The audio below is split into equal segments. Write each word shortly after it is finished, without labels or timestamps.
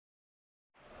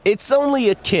It's only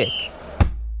a kick,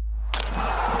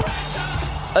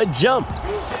 a jump,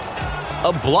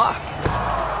 a block.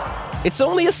 It's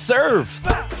only a serve.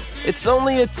 It's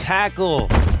only a tackle,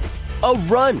 a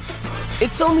run.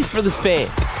 It's only for the fans.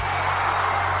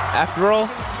 After all,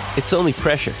 it's only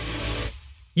pressure.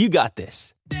 You got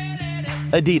this.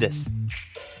 Adidas.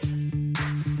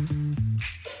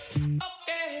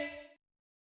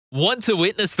 Want to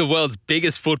witness the world's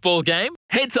biggest football game?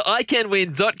 Head to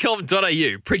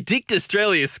iCanWin.com.au, predict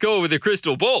Australia's score with a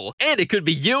crystal ball, and it could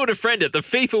be you and a friend at the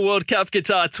FIFA World Cup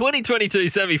Qatar 2022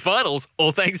 semi-finals,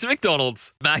 all thanks to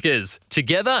McDonald's. Maccas,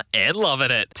 together and loving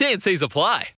it. TNCs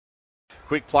apply.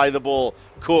 Quick play the ball.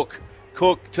 Cook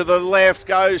to the left,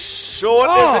 goes short.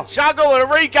 There's a juggle and a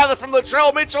regather from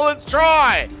Latrell Mitchell and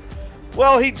try.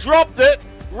 Well, he dropped it,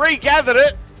 regathered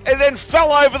it, and then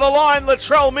fell over the line.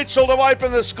 Latrell Mitchell to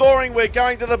open the scoring. We're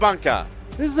going to the bunker.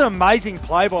 This is an amazing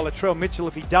play by Latrell Mitchell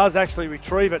if he does actually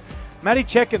retrieve it. Matty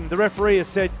Checken, the referee, has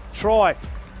said try.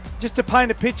 Just to paint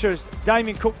a picture, as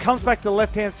Damien Cook comes back to the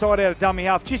left-hand side out of dummy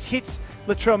half, just hits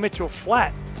Latrell Mitchell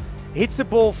flat. Hits the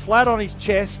ball flat on his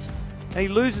chest, and he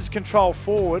loses control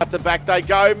forward. At the back they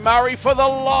go. Murray for the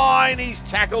line. He's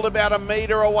tackled about a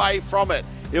metre away from it.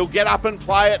 He'll get up and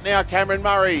play it now, Cameron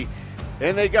Murray.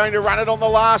 And they're going to run it on the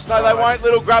last. No, they won't.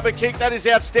 Little grubber kick. That is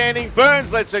outstanding.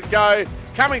 Burns lets it go.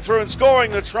 Coming through and scoring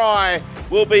the try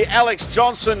will be Alex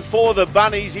Johnson for the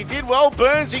Bunnies. He did well,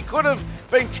 Burns. He could have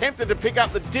been tempted to pick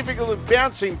up the difficult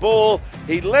bouncing ball.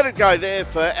 He let it go there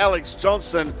for Alex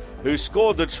Johnson, who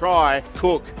scored the try.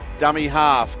 Cook, dummy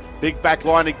half. Big back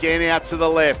line again out to the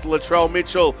left. Latrell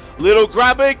Mitchell, little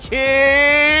grubber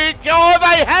kick. Oh,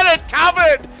 they had it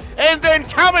covered. And then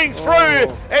coming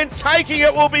through and taking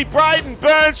it will be Braden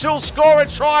Burns, who'll score a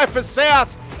try for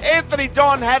South. Anthony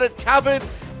Don had it covered.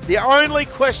 The only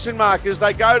question mark as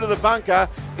they go to the bunker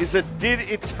is that did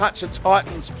it touch a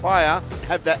Titans player?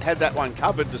 Had that one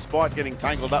covered despite getting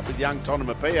tangled up with young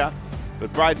Tonamapia.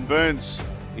 But Braden Burns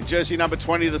in jersey number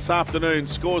 20 this afternoon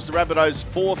scores the Rabbitohs'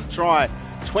 fourth try.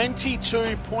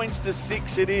 22 points to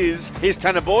 6 it is. Here's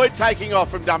Tanner Boyd taking off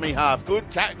from dummy half. Good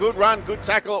run, good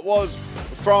tackle it was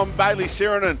from Bailey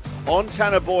Sirenen on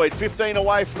Tanner Boyd. 15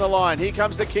 away from the line. Here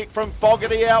comes the kick from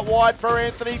Fogarty out wide for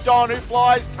Anthony Don, who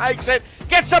flies, takes it,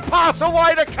 gets a pass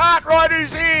away to Cartwright,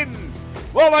 who's in.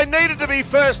 Well, they needed to be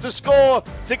first to score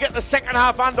to get the second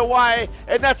half underway,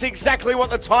 and that's exactly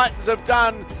what the Titans have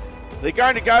done. They're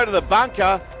going to go to the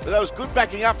bunker, but that was good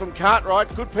backing up from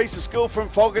Cartwright. Good piece of skill from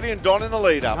Fogarty and Don in the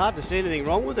lead-up. Hard to see anything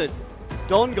wrong with it.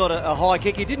 Don got a high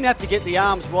kick. He didn't have to get the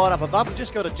arms right up above. He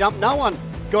just got a jump. No one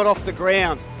got off the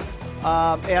ground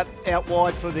out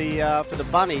wide for the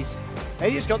Bunnies.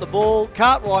 He just got the ball.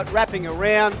 Cartwright wrapping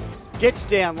around, gets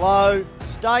down low,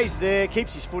 stays there,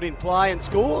 keeps his foot in play and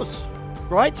scores.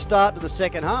 Great start to the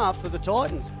second half for the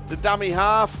Titans. The dummy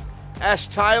half, Ash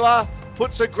Taylor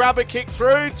puts a grubber kick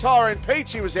through. Tyron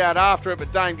Peachy was out after it,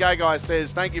 but Dane Gagai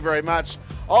says, thank you very much.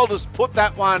 I'll just put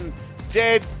that one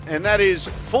dead, and that is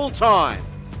full time.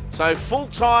 So full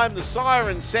time, the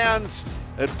siren sounds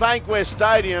at Bankwest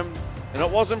Stadium, and it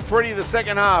wasn't pretty the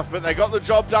second half, but they got the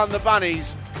job done, the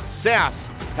Bunnies. South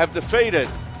have defeated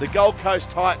the Gold Coast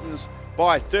Titans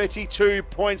by 32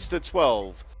 points to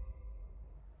 12.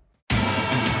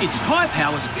 It's Tyre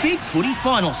Power's Big Footy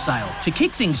Final Sale. To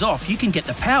kick things off, you can get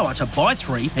the power to buy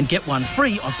 3 and get 1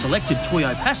 free on selected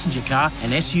Toyo passenger car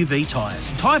and SUV tyres.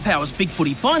 Tyre Power's Big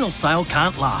Footy Final Sale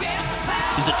can't last.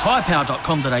 Visit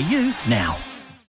tyrepower.com.au now.